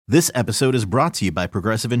This episode is brought to you by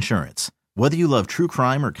Progressive Insurance. Whether you love true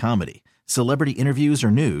crime or comedy, celebrity interviews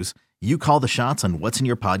or news, you call the shots on what's in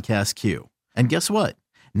your podcast queue. And guess what?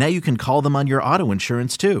 Now you can call them on your auto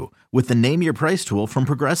insurance too with the Name Your Price tool from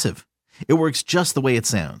Progressive. It works just the way it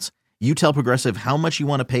sounds. You tell Progressive how much you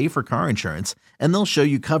want to pay for car insurance, and they'll show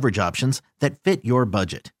you coverage options that fit your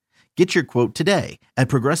budget. Get your quote today at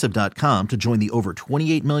Progressive.com to join the over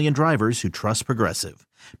 28 million drivers who trust Progressive.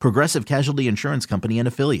 Progressive Casualty Insurance Company and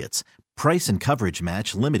Affiliates. Price and coverage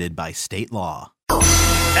match limited by state law.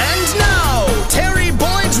 And now, Terry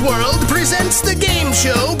Boyd's World presents the game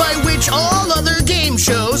show by which all other game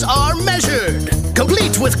shows are measured.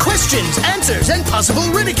 Complete with questions, answers, and possible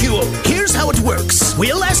ridicule. Here's how it works.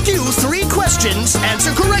 We'll ask you 3 questions,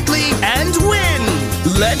 answer correctly, and win.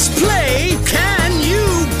 Let's play Can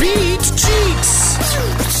You Beat Cheats?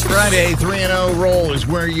 Friday, 3-0 roll is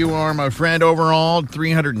where you are, my friend. Overall,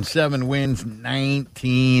 307 wins,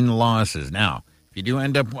 19 losses. Now, if you do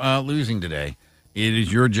end up losing today, it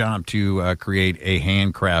is your job to create a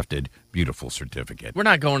handcrafted, beautiful certificate. We're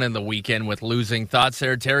not going in the weekend with losing thoughts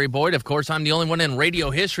there, Terry Boyd. Of course, I'm the only one in radio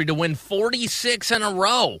history to win 46 in a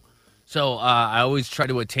row. So I always try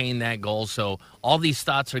to attain that goal. So all these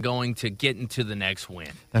thoughts are going to get into the next win.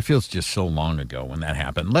 That feels just so long ago when that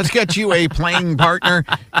happened. Let's get you a playing partner.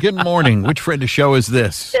 Good morning. Which friend of show is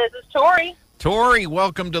this? This is Tori. Tori,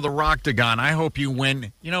 welcome to the Roctagon. I hope you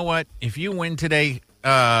win. You know what? If you win today,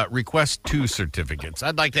 request 2 certificates.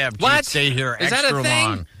 I'd like to have Jeet stay here Is extra that a thing?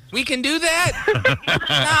 long. We can do that?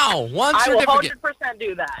 No, one I will certificate. 100%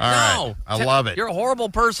 do that. All right. I love it. You're a horrible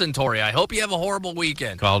person, Tori. I hope you have a horrible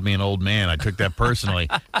weekend. Called me an old man. I took that personally.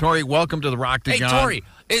 Tori, welcome to the Roctagon. Hey, Tori.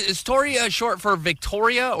 Is Tori short for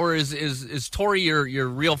Victoria, or is Tori your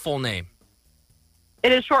real full name?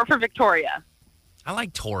 It is short for Victoria. I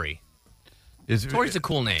like Tori. Tori's a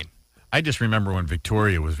cool name. I just remember when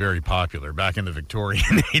Victoria was very popular back in the Victorian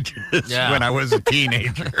ages when I was a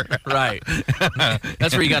teenager. Right.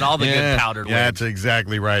 That's where you got all the good powdered wigs. That's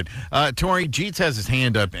exactly right. Tori, Jeets has his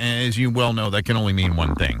hand up, and as you well know, that can only mean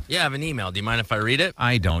one thing. Yeah, I have an email. Do you mind if I read it?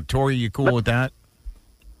 I don't. Tori, you cool with that?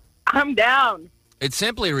 I'm down. It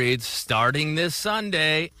simply reads, starting this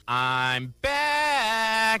Sunday, I'm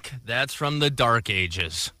back. That's from the Dark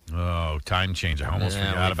Ages. Oh, time change. I almost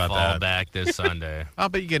forgot about fall that. back this Sunday. I'll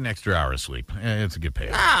bet you get an extra hour of sleep. It's a good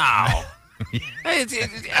payoff. Ow.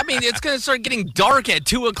 It's going to start getting dark at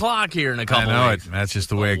 2 o'clock here in a couple I know weeks. That's just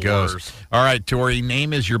the way it goes. All right, Tori,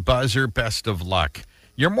 name is your buzzer. Best of luck.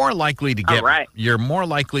 You're more likely to get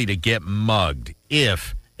mugged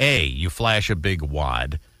if A, you flash a big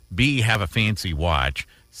wad, B, have a fancy watch,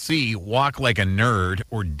 C, walk like a nerd,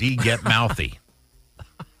 or D, get mouthy.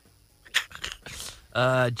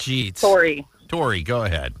 Jeets. Tori, go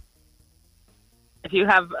ahead. If you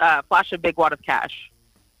have flash a big wad of cash.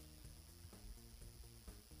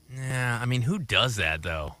 Yeah, I mean, who does that,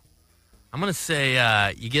 though? I'm going to say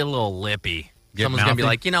you get a little lippy. Someone's going to be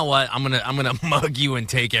like, you know what? I'm gonna mug you and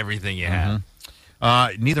take everything you have.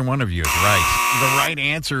 Neither one of you is right. The right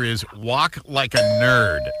answer is walk like a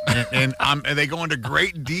nerd. And they go into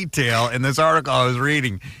great detail in this article I was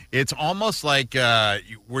reading. It's almost like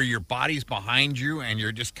where your body's behind you and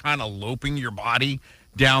you're just kind of loping your body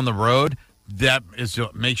down the road. That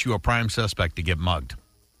makes you a prime suspect to get mugged.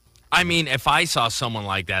 I mean, if I saw someone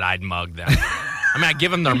like that, I'd mug them. I mean, I'd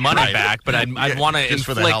give them their money back, but I'd want to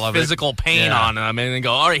inflict physical pain on them and then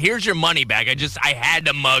go, all right, here's your money back. I had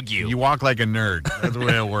to mug you. You walk like a nerd. That's the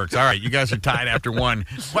way it works. All right, you guys are tied after 1.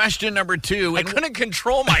 Question number 2. I couldn't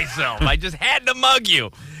control myself. I just had to mug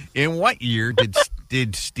you. In what year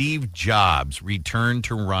did Steve Jobs return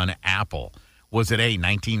to run Apple? Was it A,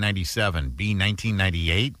 1997, B,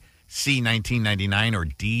 1998, C, 1999, or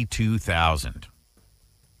D, 2000?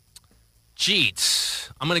 Jeets.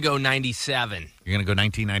 I'm going to go 97. You're going to go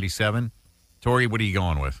 1997? Tori, what are you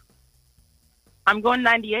going with? I'm going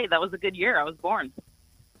 98. That was a good year. I was born.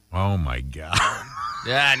 Oh, my God.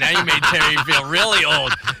 Yeah, now you made Terry feel really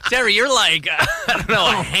old. Terry, you're like, I don't know,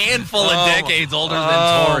 a handful of decades older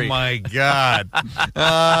than Tori. Oh, my God.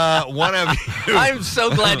 One of you. I'm so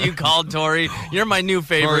glad you called, Tori. You're my new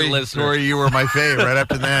favorite listener. Tori, you were my favorite. Right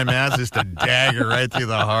after that, man, that's just a dagger right through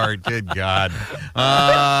the heart. Good God.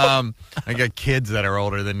 I got kids that are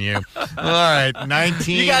older than you. All right,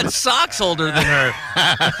 19. You got socks older than her.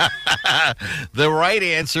 The right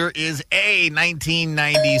answer is A,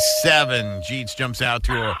 1997. Jeets jumps out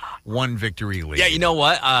to a 1 victory lead. Yeah, you know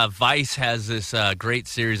what? Vice has this great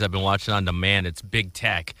series I've been watching on demand. It's Big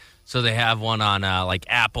Tech. So they have one on like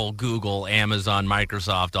Apple, Google, Amazon,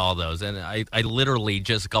 Microsoft, all those. And I literally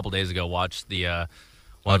just a couple days ago watched the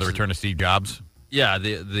The Return of Steve Jobs? Yeah,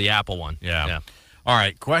 the Apple one. Yeah. All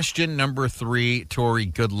right, question number 3. Tori,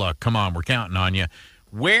 good luck. Come on, we're counting on you.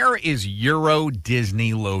 Where is Euro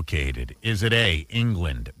Disney located? Is it A,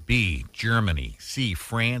 England, B, Germany, C,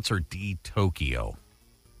 France, or D, Tokyo?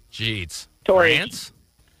 Jeez. Tori. France?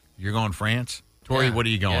 You're going France? Tori, Yeah, what are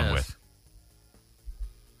you going yes. with?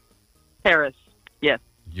 Paris. Yes.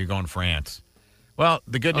 You're going France. Well,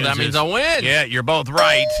 the good news that means is, I'll win. Yeah, you're both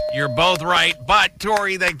right. You're both right. But,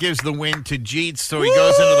 Tori, that gives the win to Jeets, so he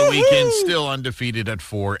goes into the weekend still undefeated at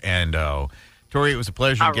 4-0. Tori, it was a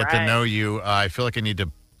pleasure All to get to right. know you. I feel like I need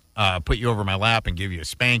to put you over my lap and give you a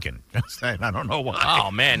spanking. I don't know why.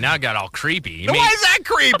 Oh, man, now it got all creepy. You Why is that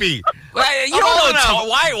creepy? You don't know.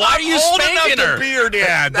 Why are you old spanking enough her? to be your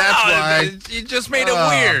dad. That's No, why. You just made it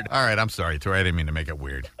weird. All right, I'm sorry, Tori. I didn't mean to make it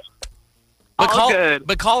weird. All good.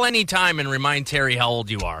 But call any time and remind Terry how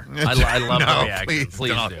old you are. I love no, the reaction.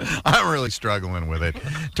 Please don't. do. I'm really struggling with it.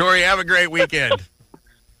 Tori, have a great weekend.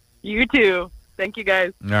 You too. Thank you,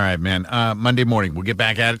 guys. All right, man. Monday morning, we'll get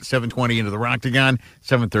back at it. 7:20 into the Roctagon.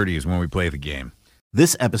 7:30 is when we play the game.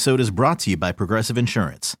 This episode is brought to you by Progressive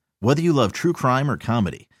Insurance. Whether you love true crime or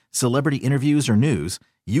comedy, celebrity interviews or news,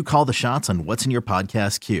 you call the shots on what's in your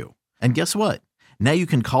podcast queue. And guess what? Now you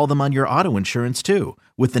can call them on your auto insurance too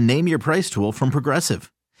with the Name Your Price tool from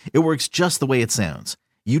Progressive. It works just the way it sounds.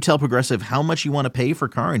 You tell Progressive how much you want to pay for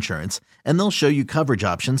car insurance, and they'll show you coverage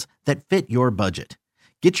options that fit your budget.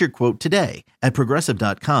 Get your quote today at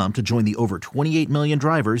Progressive.com to join the over 28 million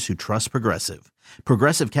drivers who trust Progressive.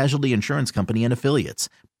 Progressive Casualty Insurance Company and Affiliates.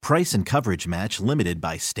 Price and coverage match limited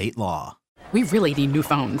by state law. We really need new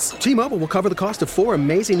phones. T-Mobile will cover the cost of 4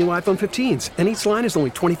 amazing new iPhone 15s, and each line is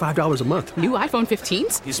only $25 a month. New iPhone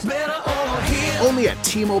 15s? Only at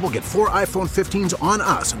T-Mobile, get 4 iPhone 15s on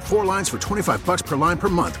us and 4 lines for $25 per line per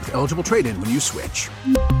month with eligible trade-in when you switch.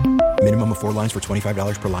 Minimum of 4 lines for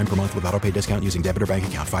 $25 per line per month with autopay discount using debit or bank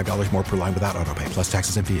account. $5 more per line without autopay, plus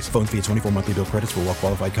taxes and fees. Phone fee at 24 monthly bill credits for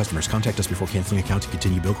well-qualified customers. Contact us before canceling account to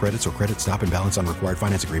continue bill credits or credit stop and balance on required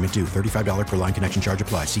finance agreement due. $35 per line connection charge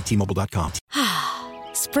applies. See T-Mobile.com.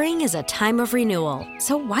 Spring is a time of renewal,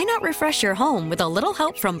 so why not refresh your home with a little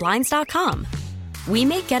help from Blinds.com? We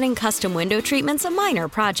make getting custom window treatments a minor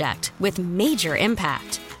project with major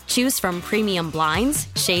impact. Choose from premium blinds,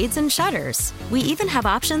 shades, and shutters. We even have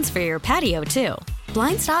options for your patio, too.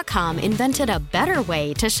 Blinds.com invented a better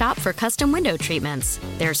way to shop for custom window treatments.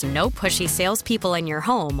 There's no pushy salespeople in your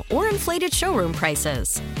home or inflated showroom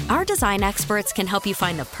prices. Our design experts can help you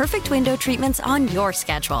find the perfect window treatments on your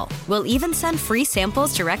schedule. We'll even send free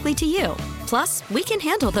samples directly to you. Plus, we can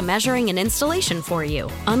handle the measuring and installation for you.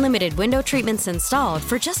 Unlimited window treatments installed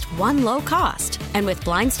for just one low cost. And with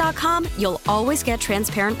Blinds.com, you'll always get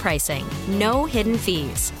transparent pricing. No hidden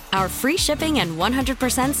fees. Our free shipping and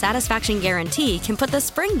 100% satisfaction guarantee can put the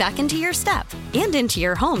spring back into your step and into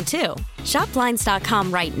your home, too. Shop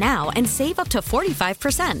Blinds.com right now and save up to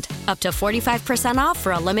 45%. Up to 45% off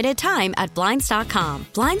for a limited time at Blinds.com.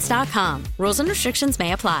 Blinds.com. Rules and restrictions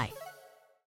may apply.